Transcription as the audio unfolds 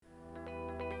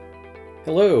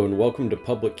Hello and welcome to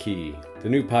Public Key, the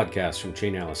new podcast from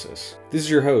Chainalysis. This is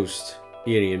your host,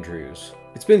 Ian Andrews.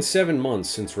 It's been 7 months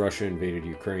since Russia invaded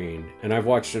Ukraine, and I've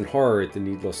watched in horror at the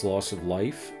needless loss of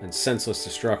life and senseless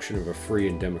destruction of a free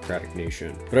and democratic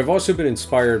nation. But I've also been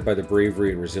inspired by the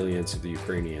bravery and resilience of the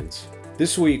Ukrainians.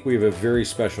 This week, we have a very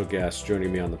special guest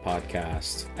joining me on the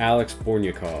podcast, Alex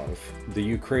Bornyakov, the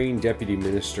Ukraine Deputy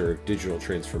Minister of Digital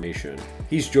Transformation.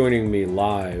 He's joining me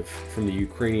live from the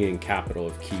Ukrainian capital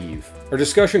of Kyiv. Our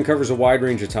discussion covers a wide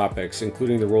range of topics,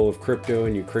 including the role of crypto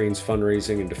in Ukraine's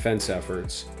fundraising and defense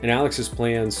efforts, and Alex's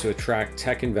plans to attract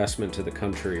tech investment to the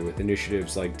country with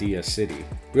initiatives like Dia City.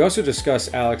 We also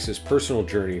discuss Alex's personal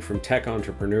journey from tech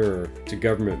entrepreneur to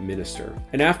government minister.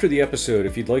 And after the episode,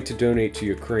 if you'd like to donate to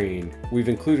Ukraine, we've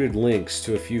included links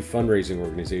to a few fundraising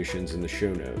organizations in the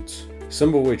show notes,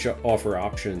 some of which offer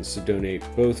options to donate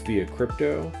both via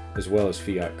crypto as well as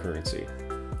fiat currency.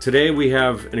 Today we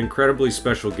have an incredibly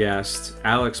special guest,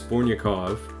 Alex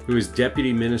Bornyakov, who is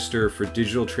Deputy Minister for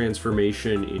Digital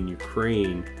Transformation in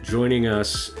Ukraine, joining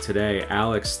us today.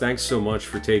 Alex, thanks so much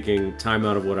for taking time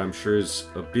out of what I'm sure is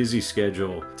a busy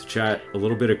schedule to chat a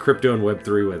little bit of crypto and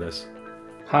Web3 with us.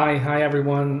 Hi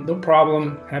everyone. No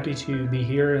problem. Happy to be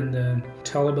here and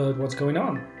tell about what's going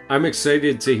on. I'm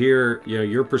excited to hear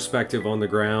your perspective on the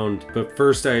ground. But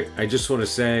first, I just want to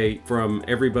say from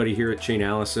everybody here at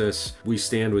Chainalysis, we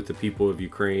stand with the people of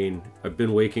Ukraine. I've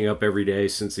been waking up every day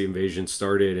since the invasion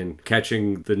started and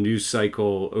catching the news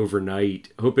cycle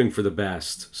overnight, hoping for the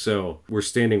best. So we're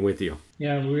standing with you.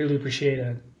 Yeah, we really appreciate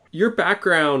it. Your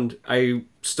background, I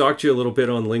stalked you a little bit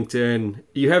on LinkedIn.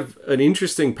 You have an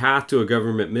interesting path to a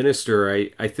government minister.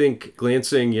 I think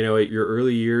glancing, at your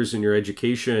early years and your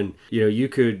education, you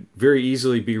could very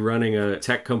easily be running a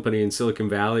tech company in Silicon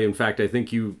Valley. In fact, I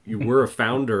think you were a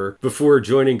founder before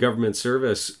joining government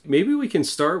service. Maybe we can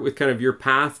start with kind of your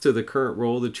path to the current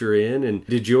role that you're in. And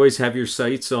did you always have your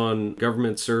sights on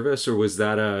government service, or was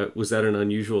that an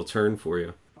unusual turn for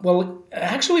you? Well,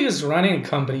 actually, I was running a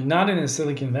company, not in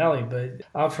Silicon Valley, but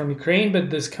out from Ukraine.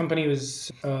 But this company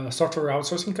was a software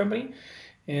outsourcing company.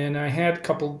 And I had a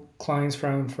couple clients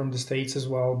from the States as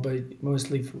well, but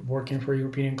mostly working for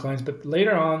European clients. But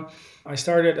later on, I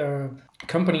started a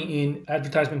company in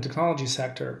advertisement technology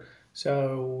sector.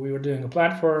 So we were doing a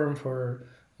platform for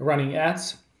running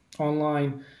ads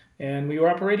online. And we were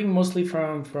operating mostly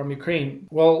from Ukraine.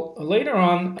 Well, later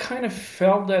on, I kind of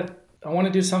felt that I want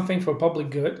to do something for public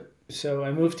good. So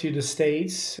I moved to the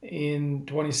States in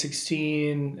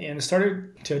 2016 and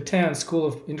started to attend School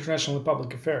of International and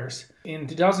Public Affairs. In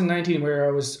 2019, where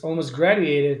I was almost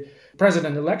graduated,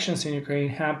 president elections in Ukraine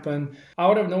happened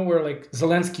out of nowhere. Like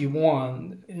Zelensky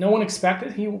won. No one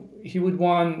expected he would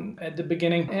win at the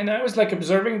beginning. And I was like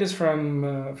observing this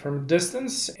from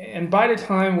distance. And by the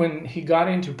time when he got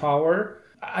into power,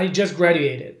 I just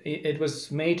graduated. It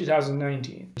was May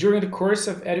 2019. During the course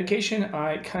of education,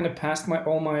 I kind of passed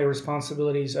all my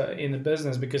responsibilities in the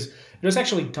business because it was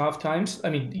actually tough times.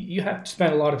 I mean, you have to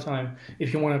spend a lot of time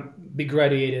if you want to be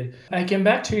graduated. I came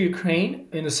back to Ukraine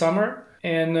in the summer,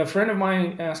 and a friend of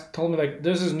mine told me, like,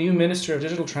 there's this new Minister of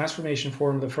Digital Transformation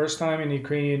formed the first time in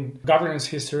Ukrainian governance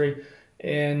history.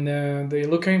 And they're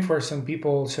looking for some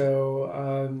people, so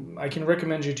I can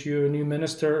recommend you to a new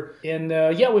minister. And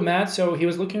we met. So he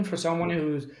was looking for someone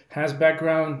who has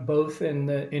background both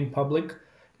in public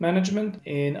management,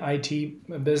 in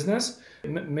IT business.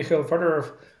 Mikhail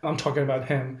Fedorov, I'm talking about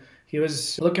him. He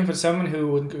was looking for someone who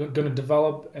was going to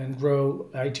develop and grow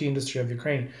IT industry of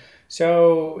Ukraine.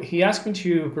 So he asked me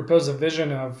to propose a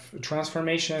vision of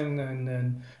transformation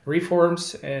and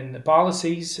reforms and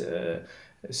policies.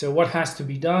 So what has to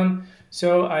be done?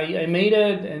 So I made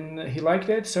it and he liked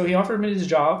it. So he offered me this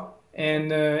job.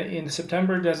 And in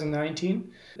September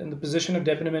 2019, in the position of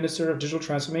Deputy Minister of Digital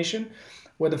Transformation,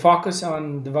 with a focus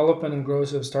on development and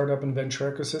growth of startup and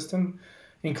venture ecosystem,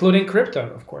 including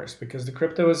crypto, of course, because the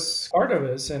crypto is part of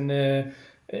this. And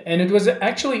it was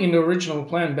actually in the original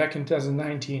plan back in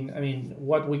 2019. I mean,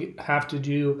 what we have to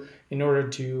do in order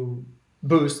to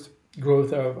boost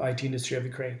growth of IT industry of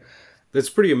Ukraine. That's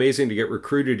pretty amazing to get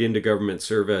recruited into government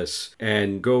service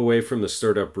and go away from the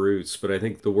startup roots. But I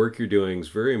think the work you're doing is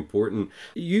very important.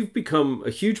 You've become a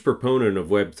huge proponent of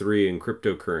Web3 and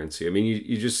cryptocurrency. I mean,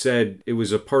 you just said it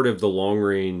was a part of the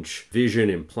long-range vision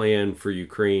and plan for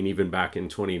Ukraine even back in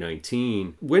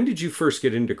 2019. When did you first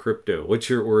get into crypto? What's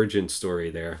your origin story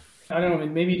there? I don't know,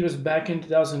 maybe it was back in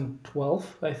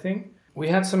 2012, I think. We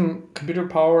had some computer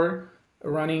power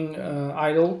running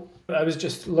idle. I was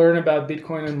just learning about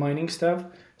Bitcoin and mining stuff.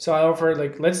 So I offered,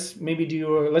 like, let's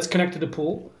connect to the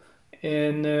pool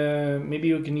and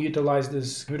maybe we can utilize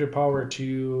this computer power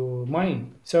to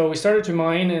mine. So we started to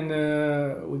mine,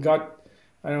 and we got,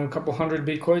 I don't know, a couple hundred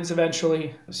bitcoins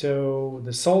eventually. So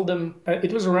they sold them.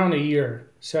 It was around a year.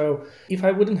 So if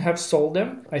I wouldn't have sold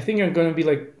them, I think I'm going to be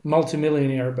like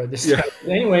multimillionaire by this time.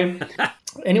 Anyway, back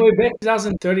in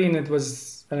 2013, it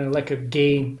was, I don't know, like a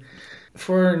game.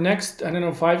 For next, I don't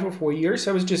know, 5 or 4 years,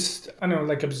 I was just, I don't know,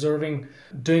 like observing,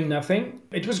 doing nothing.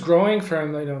 It was growing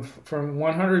from, from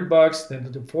 $100,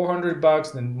 then to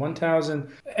 $400, then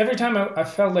 1,000. Every time I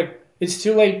felt like it's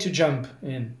too late to jump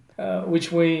in.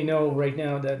 Which we know right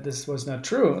now that this was not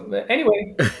true. But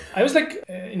anyway, I was like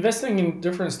investing in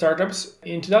different startups.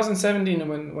 In 2017,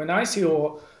 when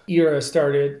ICO era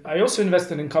started, I also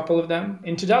invested in a couple of them.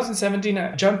 In 2017,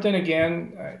 I jumped in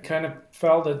again. I kind of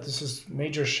felt that this is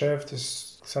major shift, this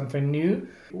is something new.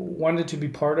 Wanted to be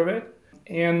part of it.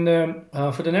 And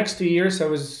for the next 2 years, I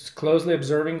was closely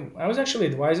observing. I was actually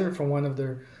advisor for one of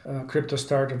their crypto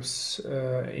startups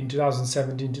in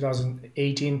 2017,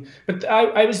 2018. But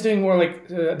I was doing more like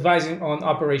advising on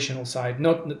operational side,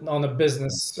 not on the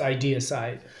business idea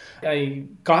side. I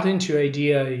got into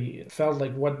idea, I felt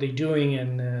like what they're doing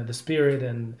and the spirit.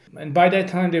 And by that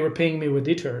time, they were paying me with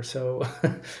Ether. So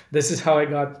this is how I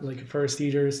got like first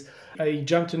Ethers. I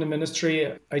jumped in the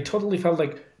ministry. I totally felt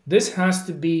like this has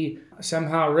to be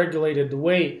somehow regulated the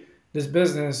way this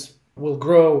business will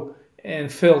grow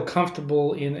and feel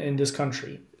comfortable in this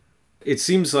country. It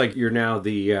seems like you're now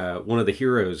the one of the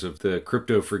heroes of the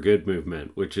Crypto for Good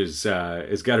movement, which is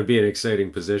has got to be an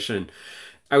exciting position.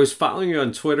 I was following you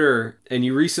on Twitter, and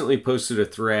you recently posted a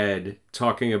thread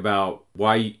talking about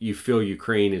why you feel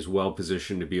Ukraine is well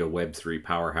positioned to be a Web3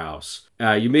 powerhouse.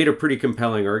 You made a pretty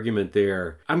compelling argument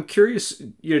there. I'm curious,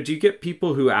 do you get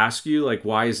people who ask you, like,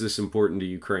 why is this important to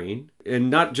Ukraine? And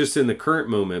not just in the current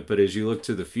moment, but as you look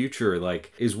to the future,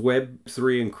 like, is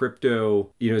Web3 and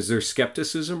crypto, is there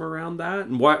skepticism around that?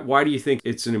 And why do you think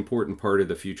it's an important part of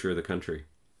the future of the country?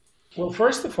 Well,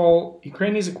 first of all,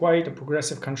 Ukraine is quite a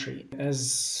progressive country,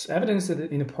 as evidenced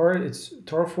in a part its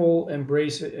thoughtful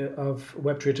embrace of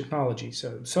Web3 technology.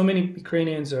 So many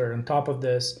Ukrainians are on top of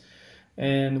this,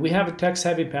 and we have a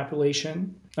tech-savvy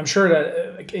population. I'm sure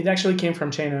that it actually came from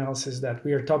Chainalysis that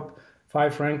we are top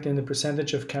 5 ranked in the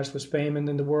percentage of cashless payment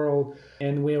in the world,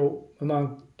 and we're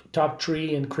among top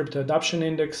 3 in crypto adoption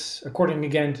index, according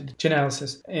again to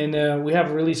Chainalysis. And we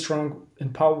have a really strong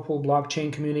and powerful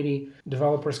blockchain community,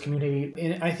 developers community.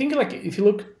 And I think like if you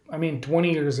look,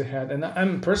 20 years ahead, and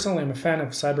I'm a fan of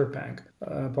cyberpunk,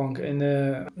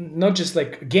 and not just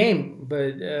like a game,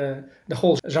 but the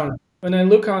whole genre. When I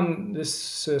look on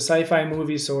this sci-fi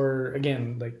movies or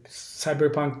again like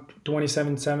Cyberpunk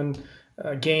 2077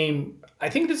 game, I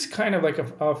think this is kind of like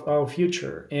of our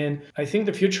future. And I think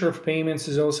the future of payments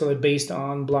is also like based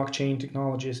on blockchain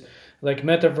technologies, like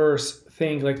metaverse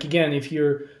thing. Like again, if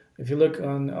you look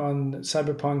on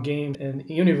Cyberpunk game and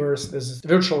universe, this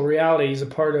virtual reality is a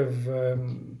part of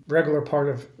regular part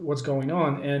of what's going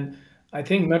on. And I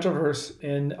think metaverse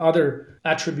and other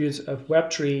attributes of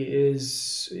Web3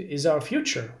 is our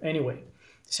future anyway.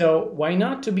 So why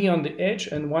not to be on the edge,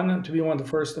 and why not to be one of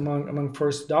the first among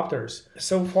first adopters?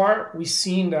 So far, we've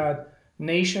seen that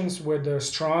nations with a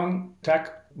strong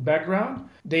tech background,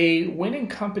 they win in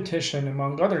competition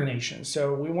among other nations.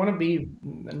 So we want to be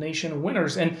a nation of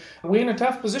winners, and we're in a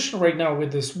tough position right now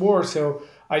with this war. So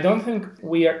I don't think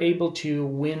we are able to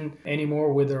win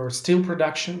anymore with our steel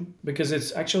production because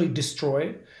it's actually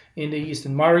destroyed in the east.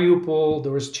 In Mariupol,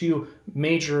 there was 2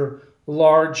 major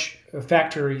large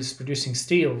factories producing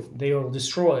steel. They all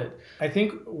destroyed. I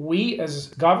think we as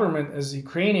government, as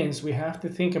Ukrainians, we have to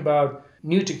think about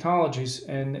new technologies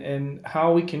and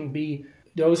how we can be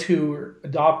those who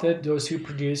adopt it, those who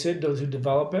produce it, those who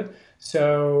develop it,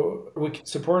 so we can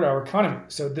support our economy.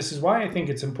 So this is why I think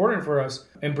it's important for us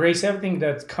embrace everything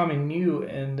that's coming new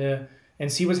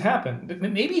and see what's happened. But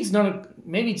maybe it's not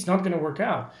going to work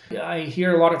out. I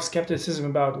hear a lot of skepticism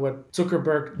about what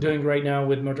Zuckerberg doing right now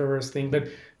with metaverse thing, but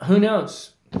who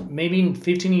knows? Maybe in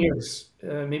 15 years,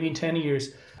 maybe in 10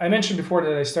 years. I mentioned before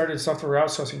that I started a software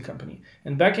outsourcing company,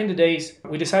 and back in the days,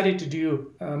 we decided to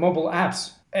do mobile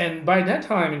apps. And by that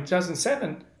time, in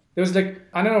 2007, there was like,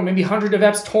 I don't know, maybe 100 of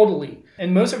apps totally.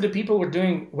 And most of the people were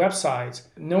doing websites.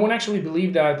 No one actually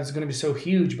believed that it's going to be so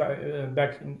huge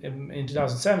back in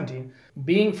 2017.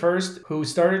 Being first who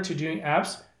started to doing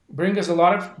apps bring us a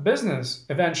lot of business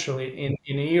eventually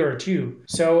in a year or two.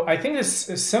 So I think this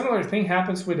a similar thing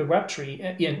happens with the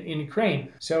Web3 in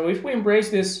Ukraine. So if we embrace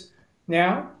this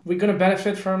now, we're going to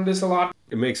benefit from this a lot.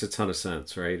 It makes a ton of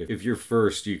sense, right? If you're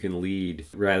first, you can lead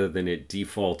rather than it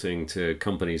defaulting to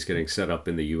companies getting set up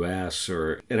in the US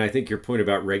and I think your point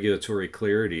about regulatory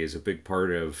clarity is a big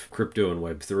part of crypto and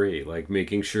Web3, like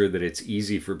making sure that it's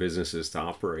easy for businesses to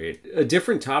operate. A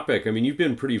different topic, I mean, you've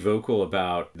been pretty vocal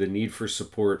about the need for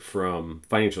support from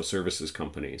financial services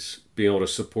companies, being able to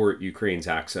support Ukraine's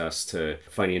access to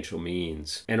financial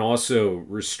means and also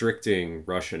restricting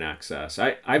Russian access.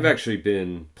 I've actually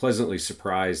been pleasantly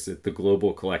surprised at the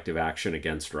global collective action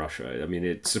against Russia. I mean,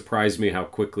 it surprised me how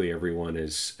quickly everyone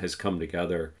has come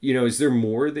together. Is there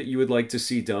more that you would like to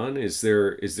see done? Is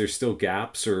there still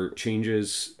gaps or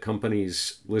changes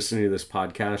companies listening to this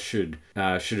podcast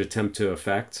should attempt to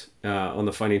affect on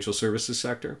the financial services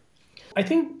sector? I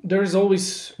think there's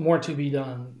always more to be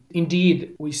done.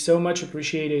 Indeed, we so much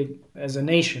appreciated as a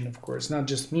nation, of course, not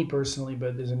just me personally,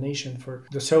 but as a nation for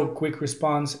the so quick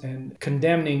response and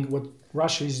condemning what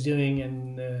Russia is doing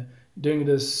and doing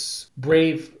this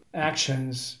brave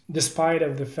actions, despite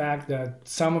of the fact that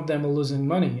some of them are losing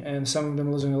money and some of them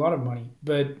are losing a lot of money.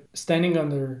 But standing on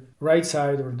the right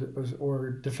side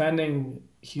or defending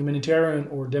humanitarian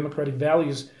or democratic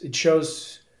values, it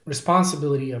shows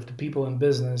responsibility of the people in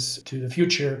business to the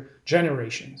future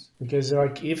generations. Because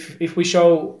like if we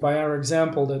show by our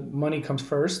example that money comes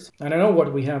first, and I know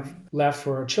what we have left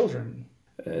for our children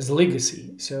as a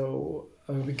legacy. So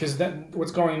because that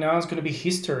what's going now is going to be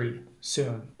history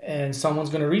soon, and someone's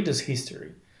going to read this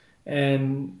history,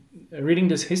 and reading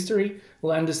this history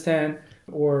will understand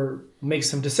or make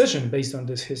some decision based on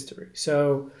this history.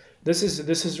 So this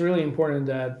is really important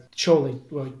that show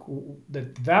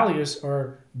that values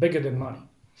are bigger than money,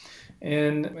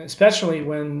 and especially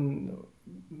when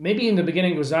maybe in the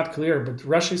beginning it was not clear, but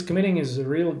Russia is committing is a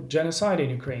real genocide in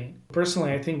Ukraine.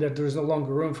 Personally, I think that there's no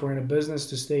longer room for a business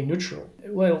to stay neutral.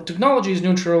 Well, technology is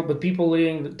neutral, but people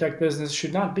leading the tech business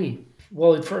should not be.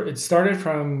 Well, it started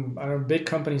from big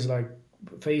companies like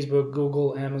Facebook,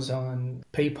 Google, Amazon,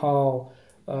 PayPal,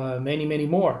 many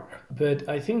more. But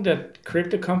I think that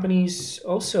crypto companies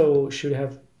also should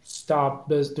have stopped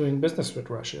doing business with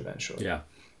Russia eventually. Yeah.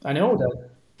 I know that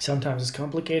sometimes it's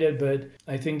complicated, but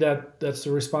I think that that's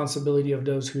the responsibility of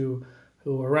those who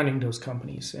are running those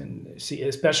companies. And see,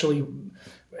 especially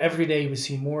every day we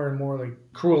see more and more like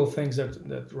cruel things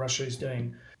that Russia is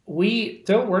doing. We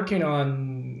still working on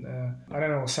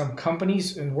some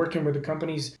companies and working with the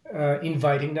companies,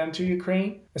 inviting them to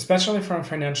Ukraine, especially from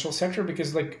financial sector,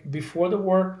 because like before the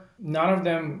war, none of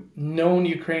them known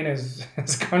Ukraine as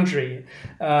country,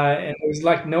 and it was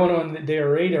like known on their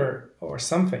radar or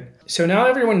something. So now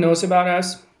everyone knows about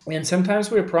us, and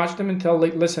sometimes we approach them and tell,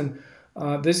 like, listen,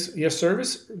 this your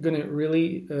service going to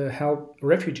really help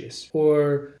refugees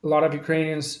or a lot of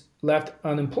Ukrainians left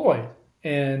unemployed,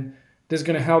 and this is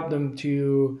going to help them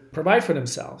to provide for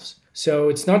themselves. So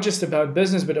it's not just about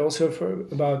business, but also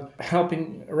about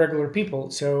helping regular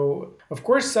people. So of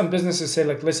course, some businesses say,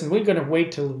 like, listen, we're going to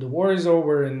wait till the war is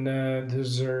over, and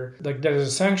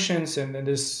there's sanctions, and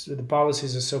the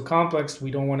policies are so complex,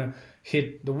 we don't want to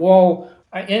hit the wall.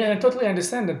 I totally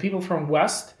understand that people from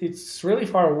West, it's really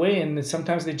far away, and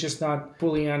sometimes they just not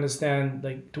fully understand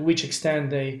like to which extent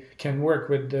they can work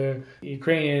with the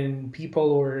Ukrainian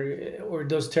people or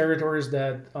those territories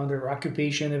that under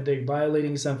occupation if they're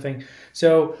violating something.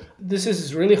 So this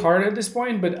is really hard at this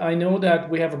point, but I know that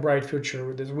we have a bright future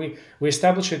with this. We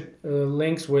established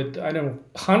links with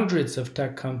hundreds of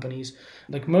tech companies,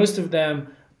 like most of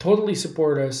them totally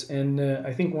support us, and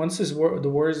I think once the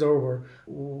war is over,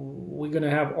 we're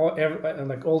gonna have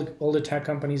all the tech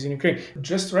companies in Ukraine.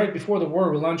 Just right before the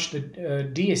war, we launched the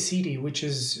Dia City, which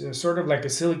is sort of like a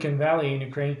Silicon Valley in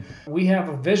Ukraine. We have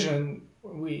a vision.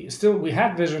 We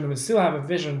had vision, and we still have a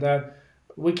vision that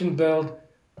we can build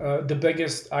the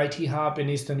biggest IT hub in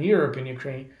Eastern Europe in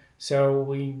Ukraine. So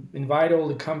we invite all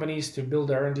the companies to build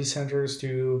R&D centers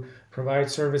to provide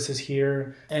services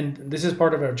here, and this is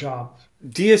part of our job.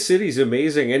 Dia City is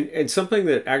amazing, and something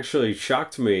that actually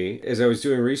shocked me as I was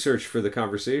doing research for the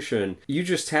conversation, you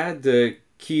just had the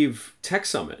Kyiv Tech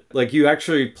Summit. Like, you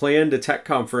actually planned a tech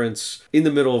conference in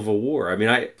the middle of a war. I mean,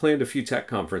 I planned a few tech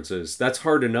conferences. That's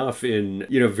hard enough in,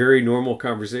 very normal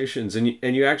conversations, and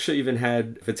you actually even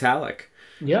had Vitalik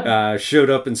showed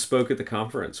up and spoke at the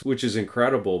conference, which is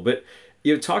incredible. But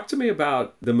talk to me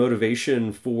about the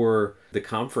motivation for the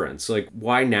conference. Like,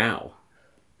 why now?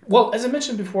 Well, as I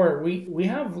mentioned before, we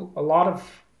have a lot of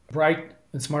bright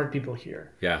and smart people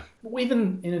here. Yeah.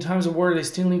 Even in the times of war, they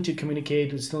still need to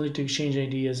communicate. We still need to exchange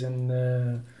ideas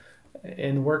and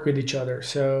work with each other.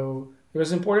 So it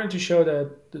was important to show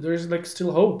that there's like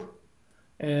still hope,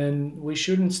 and we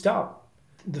shouldn't stop.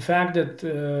 the fact that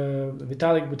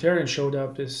Vitalik Buterin showed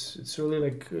up is it's really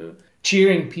like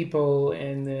cheering people.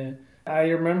 And I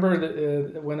remember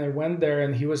that, when I went there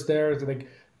and he was there, like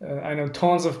I know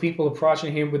tons of people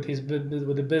approaching him with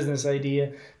with the business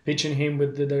idea, pitching him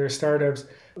with their startups.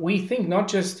 We think not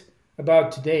just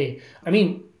about today. I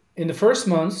mean, in the first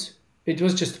months, it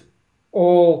was just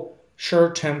all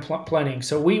short-term planning.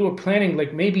 So we were planning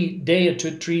like maybe day or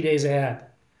 2 3 days ahead.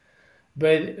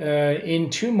 But in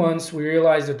 2 months, we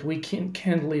realized that we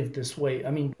can't live this way. I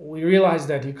mean, we realized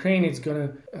that Ukraine is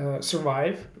going to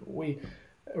survive. We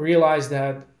realized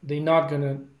that they're not going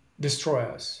to destroy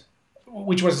us,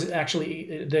 which was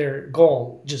actually their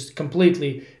goal, just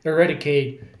completely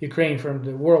eradicate Ukraine from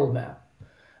the world map.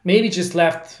 Maybe just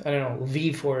left, I don't know,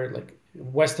 Lviv for like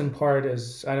western part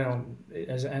as, I don't know,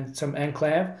 as some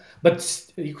enclave. But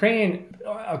Ukraine,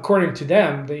 according to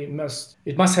them, it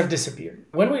must have disappeared.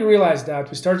 When we realized that,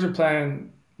 we started to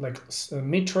plan like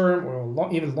midterm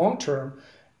or even long term.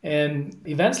 And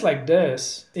events like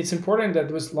this, it's important that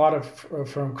there was a lot of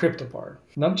from crypto part,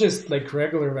 not just like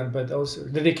regular event, but also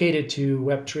dedicated to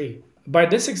Web3. By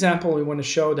this example, we want to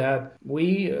show that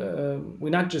we're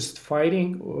not just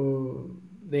fighting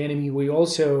the enemy, we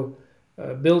also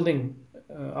building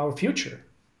our future.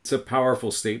 It's a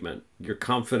powerful statement. You're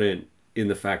confident in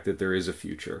the fact that there is a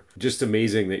future. Just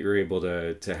amazing that you're able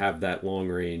to have that long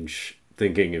range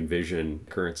thinking and vision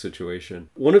current situation.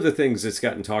 One of the things that's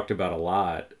gotten talked about a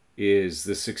lot is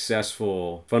the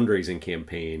successful fundraising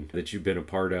campaign that you've been a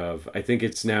part of. I think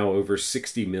it's now over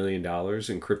 $60 million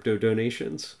in crypto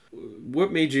donations.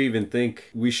 What made you even think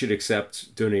we should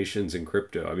accept donations in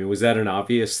crypto? I mean, was that an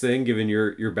obvious thing given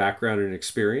your background and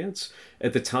experience?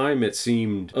 At the time, it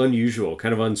seemed unusual,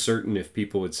 kind of uncertain if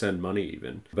people would send money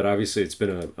even. But obviously, it's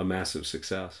been a massive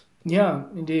success. Yeah,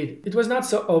 indeed. It was not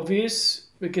so obvious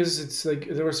because it's like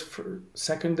there was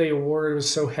second day of war. It was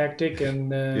so hectic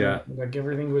and like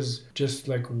everything was just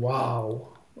like, wow.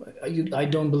 I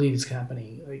don't believe it's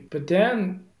happening. Like, but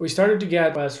then we started to get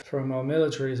requests from our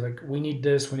militaries like, we need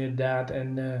this, we need that,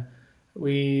 and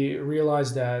we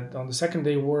realized that on the second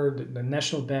day war, the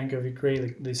National Bank of Ukraine,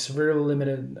 like, they severely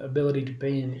limited ability to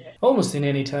pay almost in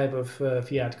any type of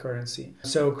fiat currency.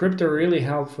 So crypto really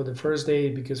helped for the first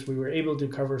day because we were able to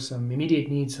cover some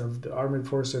immediate needs of the armed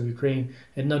force of Ukraine,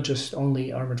 and not just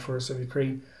only armed force of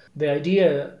Ukraine. The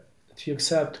idea to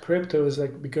accept crypto is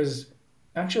like because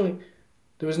actually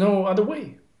there was no other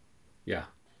way. Yeah.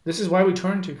 This is why we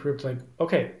turned to crypto. Like,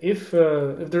 okay, if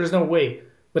there's no way,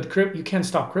 but you can't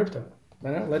stop crypto.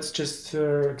 Let's just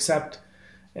accept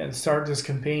and start this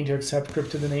campaign to accept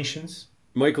crypto donations.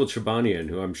 Michael Chobanian,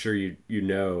 who I'm sure you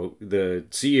know, the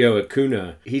CEO at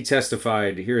Kuna, he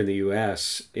testified here in the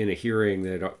U.S. in a hearing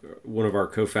that one of our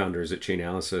co-founders at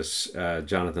Chainalysis,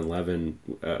 Jonathan Levin,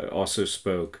 also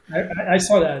spoke. I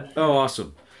saw that. Oh,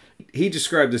 awesome. He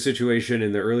described the situation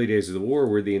in the early days of the war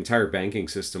where the entire banking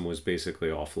system was basically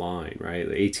offline, right?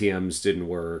 The ATMs didn't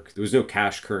work. There was no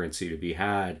cash currency to be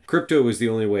had. Crypto was the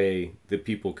only way that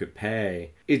people could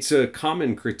pay. It's a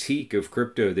common critique of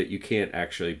crypto that you can't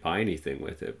actually buy anything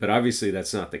with it. But obviously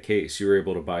that's not the case. You were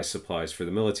able to buy supplies for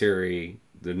the military.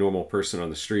 The normal person on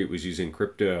the street was using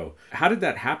crypto. How did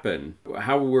that happen?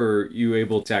 How were you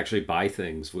able to actually buy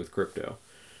things with crypto?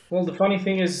 Well, the funny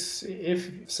thing is,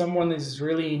 if someone is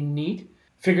really in need,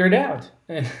 figure it out.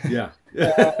 And yeah.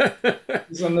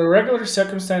 Under regular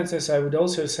circumstances, I would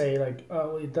also say like,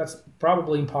 oh, that's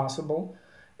probably impossible.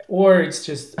 Or it's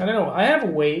just, I don't know, I have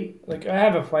a way, like I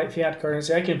have a fiat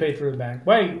currency, I can pay through the bank.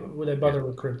 Why would I bother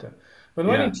with crypto? But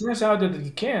when it turns out that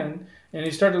you can, and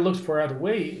you start to look for other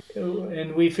way,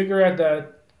 and we figure out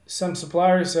that some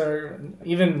suppliers are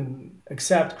even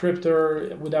accept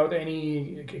crypto without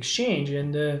any exchange,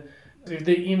 and if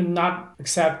they even not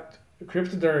accept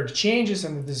crypto, there are exchanges,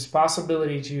 and there's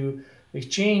possibility to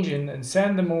exchange and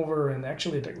send them over. And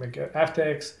actually, like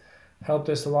FTX helped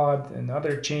us a lot, and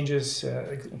other exchanges,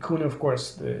 Kuna, of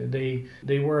course,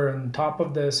 they were on top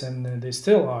of this, and they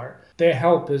still are. Their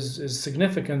help is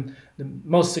significant, the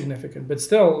most significant, but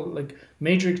still like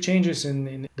major exchanges,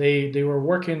 and they were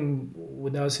working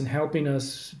with us and helping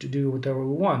us to do whatever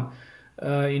we want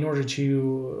in order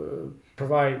to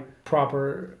provide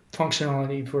proper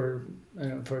functionality for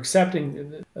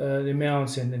accepting the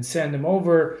amounts and send them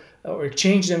over or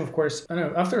exchange them. Of course, I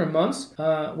don't know, after a month,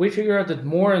 we figure out that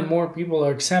more and more people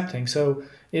are accepting. So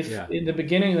if in the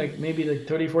beginning, like maybe like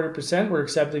 30-40% were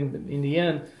accepting, in the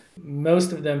end,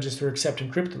 most of them just were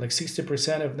accepting crypto. Like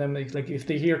 60% of them, like if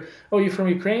they hear, oh, you're from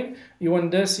Ukraine, you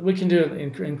want this, we can do it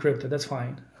in crypto. That's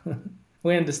fine.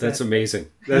 We understand. That's amazing.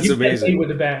 That's You can pay amazing. with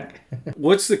the bank.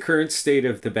 What's the current state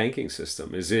of the banking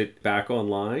system? Is it back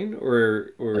online,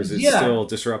 or is it Yeah, still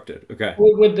disrupted? Okay.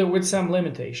 with some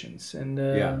limitations, and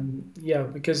Yeah. yeah,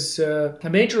 because a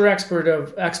major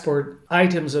export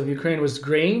items of Ukraine was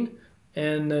grain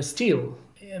and steel.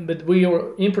 But we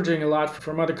are importing a lot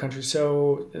from other countries.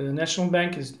 So the National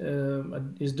Bank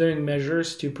is doing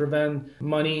measures to prevent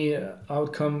money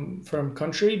outcome from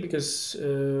country because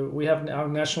we have our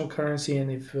national currency, and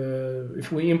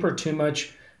if we import too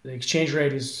much, the exchange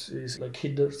rate is like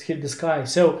hit the sky.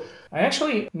 So I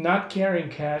actually not carrying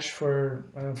cash for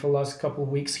the last couple of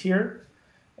weeks here,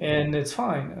 and it's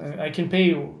fine. I can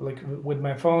pay like with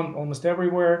my phone almost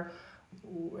everywhere,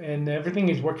 and everything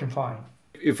is working fine.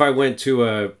 If I went to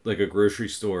a grocery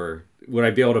store, would I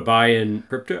be able to buy in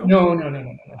crypto? No, no, no,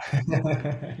 no, no,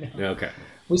 no. Okay.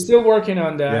 We're still working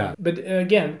on Yeah. that. But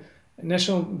again,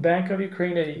 National Bank of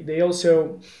Ukraine, they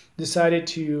also decided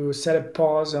to set a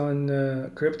pause on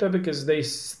crypto because they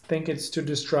think it's too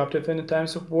disruptive in the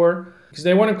times of war. Because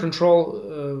they want to control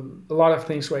a lot of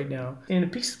things right now. In a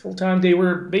peaceful time, they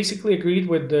were basically agreed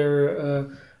with their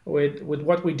with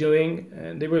what we're doing,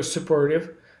 and they were supportive.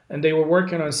 And they were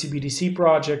working on CBDC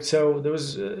project, so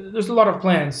there's a lot of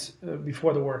plans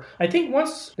before the war. I think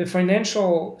once the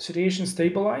financial situation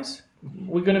stabilizes,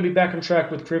 we're going to be back on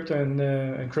track with crypto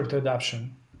and crypto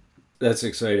adoption. That's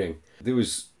exciting. There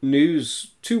was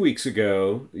news 2 weeks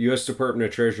ago. The U.S. Department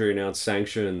of Treasury announced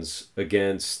sanctions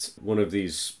against one of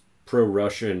these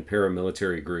pro-Russian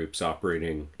paramilitary groups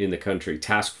operating in the country,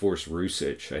 Task Force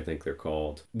Rusich, I think they're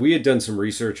called. We had done some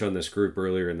research on this group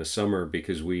earlier in the summer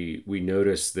because we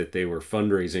noticed that they were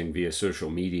fundraising via social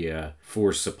media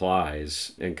for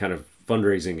supplies and kind of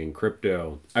fundraising in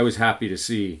crypto. I was happy to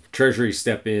see Treasury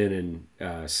step in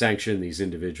and sanction these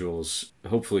individuals,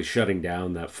 hopefully shutting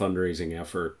down that fundraising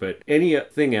effort. But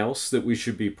anything else that we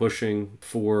should be pushing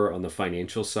for on the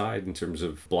financial side in terms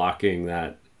of blocking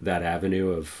that avenue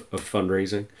of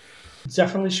fundraising? It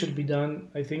definitely should be done.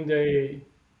 I think they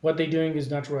what they're doing is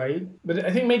not right, but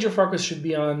I think major focus should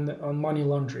be on money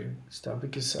laundering stuff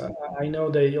because I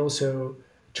know they also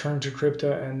turn to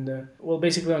crypto and well,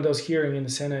 basically on those hearing in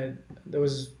the Senate,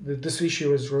 this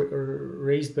issue was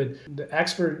raised, but the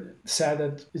expert said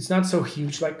that it's not so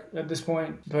huge like at this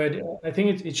point, but I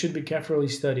think it should be carefully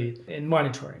studied and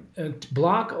monitoring and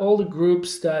block all the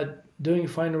groups that doing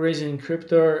fundraising in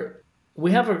crypto.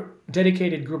 We have a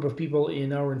dedicated group of people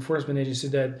in our enforcement agency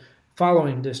that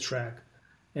following this track,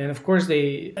 and of course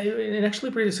it's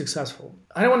actually pretty successful.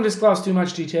 I don't want to disclose too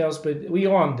much details, but we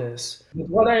on this. But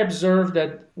what I observed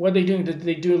that what they doing that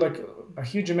they do like a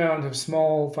huge amount of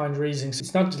small fundraisings.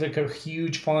 It's not like a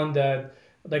huge fund that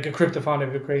like a crypto fund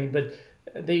of Ukraine, but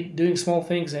they doing small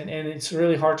things, and it's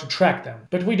really hard to track them.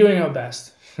 But we're doing our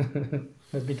best.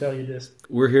 Let me tell you this.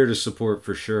 We're here to support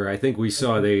for sure. I think we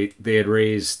saw they had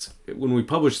raised when we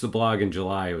published the blog in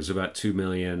July. It was about 2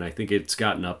 million. I think it's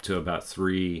gotten up to about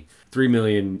 3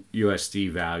 million USD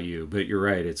value. But you're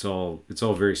right. It's all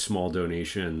very small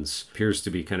donations. Appears to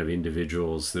be kind of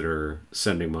individuals that are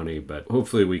sending money. But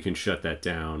hopefully we can shut that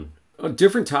down. A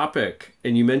different topic,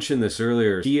 and you mentioned this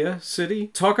earlier, Kia City.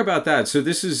 Talk about that. So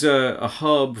this is a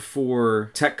hub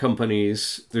for tech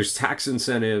companies. There's tax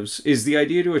incentives. Is the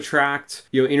idea to attract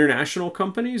international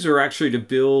companies, or actually to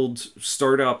build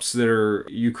startups that are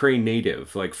Ukraine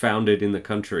native, like founded in the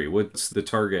country? What's the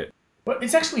target? Well,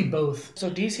 it's actually both. So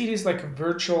DCD is like a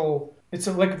virtual. It's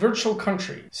a like virtual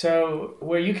country. So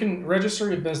where you can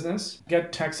register your business,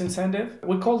 get tax incentive.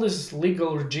 We call this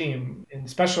legal regime, in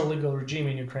special legal regime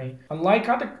in Ukraine. Unlike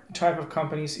other type of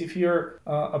companies, if you're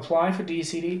apply for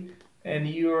DCD and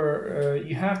you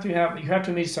have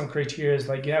to meet some criteria,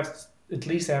 like you have to at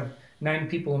least have 9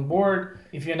 people on board.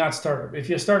 If you're not startup, if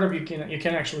you're startup, you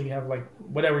can actually have like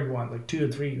whatever you want, like 2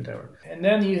 or 3, whatever. And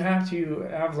then you have to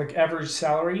have like average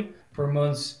salary per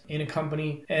month in a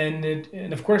company, and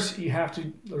of course you have to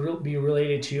be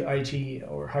related to IT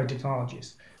or high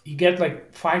technologies. You get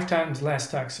like 5 times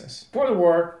less taxes for the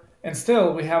war, and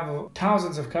still we have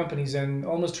thousands of companies and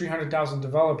almost 300,000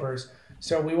 developers.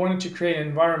 So we wanted to create an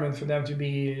environment for them to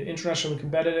be internationally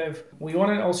competitive. We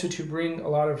wanted also to bring a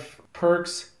lot of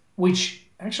perks, which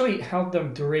actually help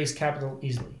them to raise capital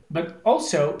easily. But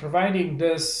also providing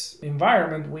this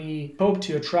environment, we hope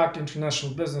to attract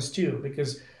international business too,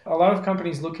 because a lot of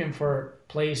companies looking for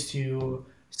a place to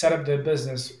set up their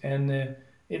business, and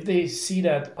if they see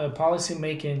that policy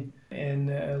making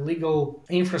and legal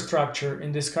infrastructure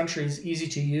in this country is easy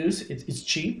to use, it's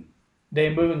cheap,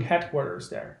 they're moving headquarters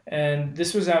there. And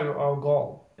this was our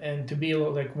goal. and to be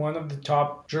like one of the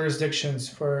top jurisdictions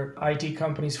for IT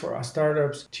companies, for our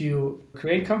startups to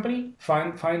create company,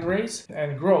 fundraise,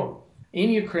 and grow in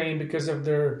Ukraine because of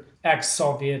their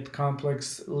ex-Soviet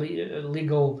complex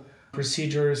legal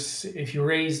procedures. If you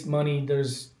raise money,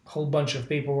 there's a whole bunch of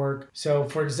paperwork. So,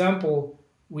 for example,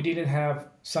 we didn't have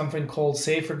something called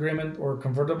safe agreement or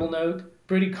convertible note.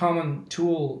 Pretty common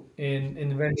tool in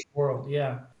the venture world.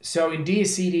 Yeah. So in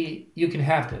DS City, you can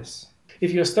have this.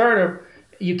 If you're a startup,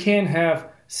 you can have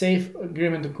safe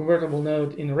agreement and convertible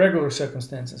note in regular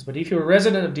circumstances. But if you're a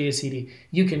resident of DS City,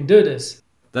 you can do this.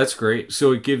 That's great.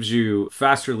 So it gives you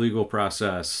faster legal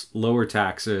process, lower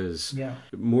taxes, Yeah.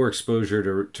 more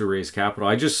exposure to raise capital.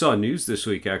 I just saw news this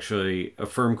week, actually, a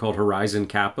firm called Horizon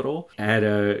Capital had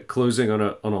a closing on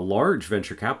a large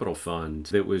venture capital fund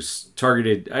that was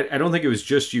targeted. I don't think it was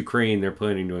just Ukraine they're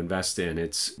planning to invest in.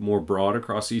 It's more broad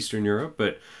across Eastern Europe,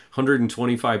 but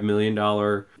 $125 million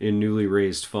in newly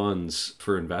raised funds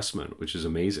for investment, which is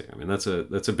amazing. I mean, that's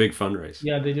a big fundraise.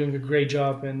 Yeah, they're doing a great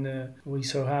job, and we're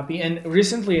so happy. And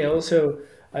recently, I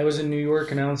was in New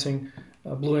York announcing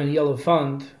a Blue and Yellow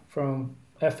Fund from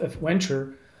FF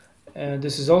Venture, and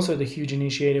this is also the huge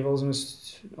initiative,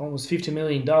 almost $50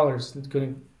 million that's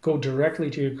going to go directly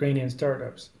to Ukrainian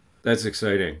startups. That's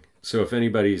exciting. So if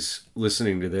anybody's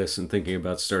listening to this and thinking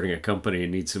about starting a company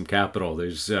and needs some capital,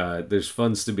 there's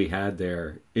funds to be had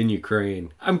there in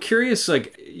Ukraine. I'm curious,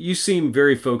 like, you seem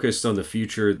very focused on the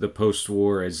future, the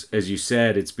post-war. As you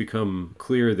said, it's become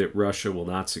clear that Russia will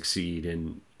not succeed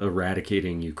in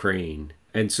eradicating Ukraine.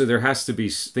 And so there has to be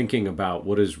thinking about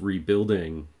what does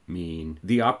rebuilding mean.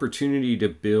 The opportunity to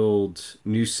build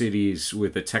new cities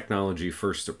with a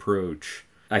technology-first approach,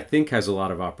 I think, has a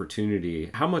lot of opportunity.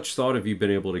 How much thought have you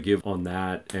been able to give on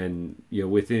that? And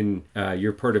within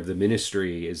your part of the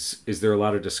ministry, is there a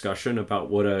lot of discussion about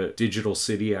what a digital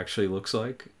city actually looks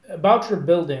like? About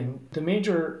rebuilding, the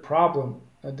major problem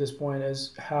at this point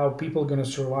is how people are going to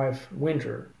survive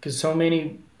winter, because so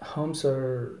many homes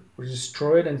were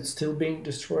destroyed and still being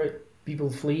destroyed. People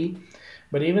flee.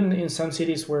 But even in some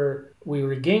cities where we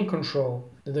regain control,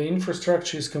 the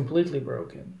infrastructure is completely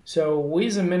broken. So we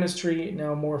as a ministry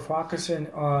now more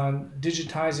focusing on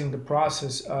digitizing the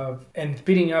process of and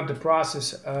speeding up the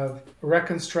process of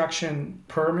reconstruction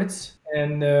permits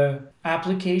and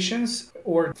applications,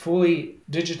 or fully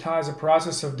digitize the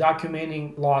process of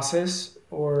documenting losses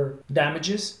or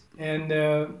damages. And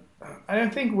I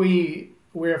don't think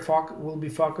we'll be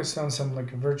focused on some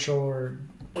like virtual, or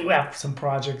we have some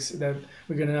projects that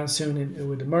we're going to announce soon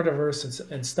with the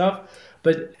Murderverse and stuff.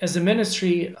 But as a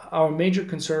ministry, our major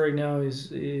concern right now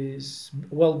is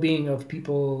well-being of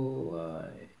people.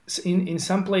 In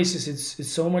some places,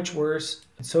 it's so much worse.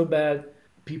 It's so bad.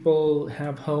 People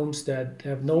have homes that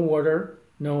have no water,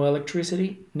 no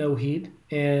electricity, no heat,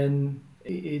 and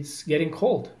it's getting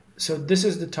cold. So this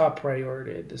is the top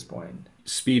priority at this point.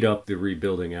 Speed up the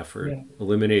rebuilding effort. Yeah.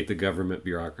 Eliminate the government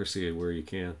bureaucracy where you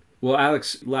can. Well,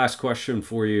 Alex, last question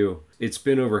for you. It's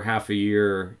been over half a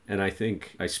year, and I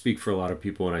think I speak for a lot of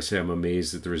people when I say I'm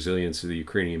amazed at the resilience of the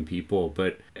Ukrainian people.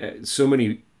 But so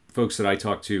many folks that I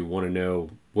talk to want to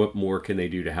know what more can they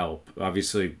do to help.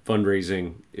 Obviously,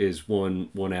 fundraising is one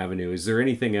avenue. Is there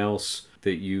anything else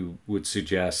that you would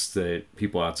suggest that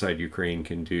people outside Ukraine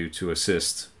can do to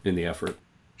assist in the effort?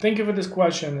 Thank you for this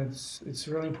question. It's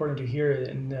really important to hear it.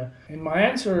 And my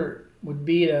answer would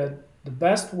be that the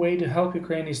best way to help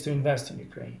Ukraine is to invest in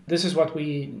Ukraine. This is what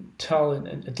we tell,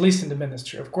 at least in the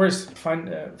ministry. Of course,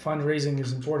 fundraising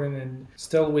is important, and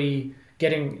still we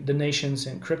getting donations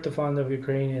in Crypto Fund of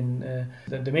Ukraine,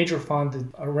 and the major fund that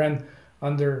are run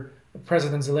under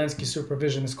President Zelensky's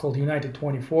supervision is called United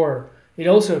 24. It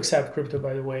also accepts crypto,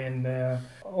 by the way, and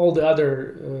all the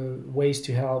other ways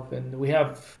to help. And we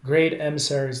have great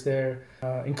emissaries there,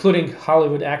 including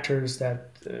Hollywood actors that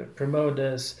promote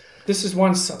this. This is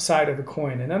one side of the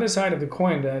coin. Another side of the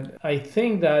coin, that I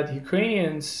think that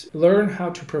Ukrainians learn how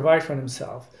to provide for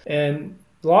themselves. And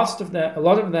a lot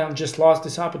of them just lost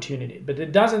this opportunity. But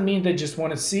it doesn't mean they just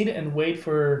want to sit and wait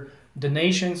for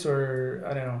donations or,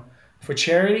 I don't know, for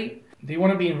charity. They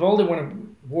want to be involved. They want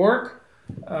to work.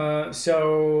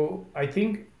 So I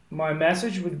think my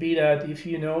message would be that if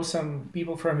you know some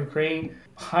people from Ukraine,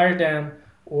 hire them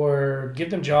or give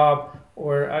them a job,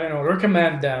 or, I don't know,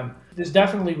 recommend them. This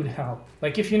definitely would help.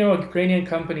 Like if you know a Ukrainian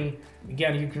company,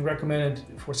 again, you can recommend it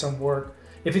for some work.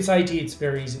 If it's IT, it's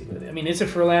very easy. I mean, it's a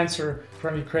freelancer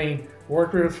from Ukraine,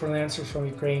 work with freelancers from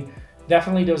Ukraine.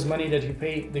 Definitely those money that you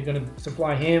pay, they're going to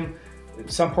supply him.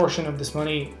 Some portion of this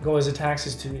money go as a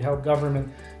taxes to help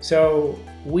government. So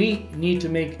we need to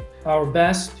make our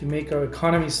best to make our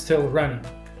economy still running.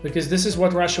 because this is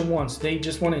what Russia wants. They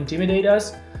just want to intimidate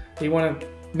us. They want to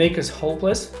make us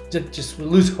hopeless, just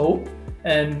lose hope.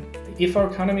 And if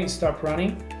our economy stop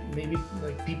running, maybe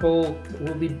like people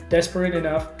will be desperate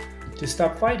enough to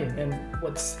stop fighting. And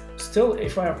what's still,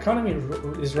 if our economy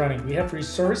is running, we have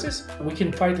resources, we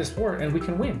can fight this war and we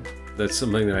can win. That's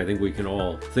something that I think we can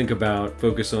all think about,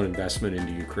 focus on investment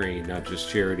into Ukraine, not just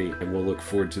charity, and we'll look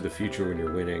forward to the future when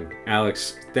you're winning.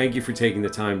 Alex, thank you for taking the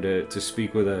time to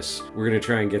speak with us. We're going to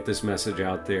try and get this message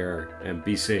out there, and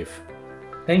be safe.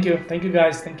 Thank you. Thank you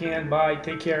guys. Thank you, and bye.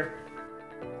 Take care.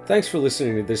 Thanks for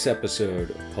listening to this episode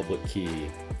of Public Key.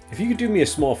 If you could do me a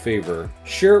small favor,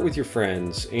 share it with your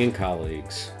friends and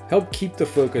colleagues. Help keep the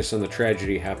focus on the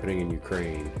tragedy happening in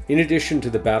Ukraine. In addition to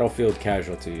the battlefield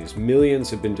casualties, millions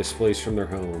have been displaced from their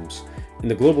homes,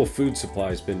 and the global food supply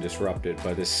has been disrupted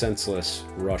by this senseless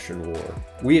Russian war.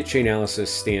 We at Chainalysis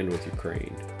stand with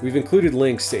Ukraine. We've included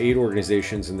links to aid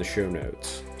organizations in the show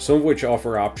notes, some of which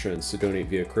offer options to donate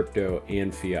via crypto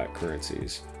and fiat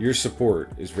currencies. Your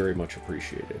support is very much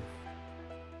appreciated.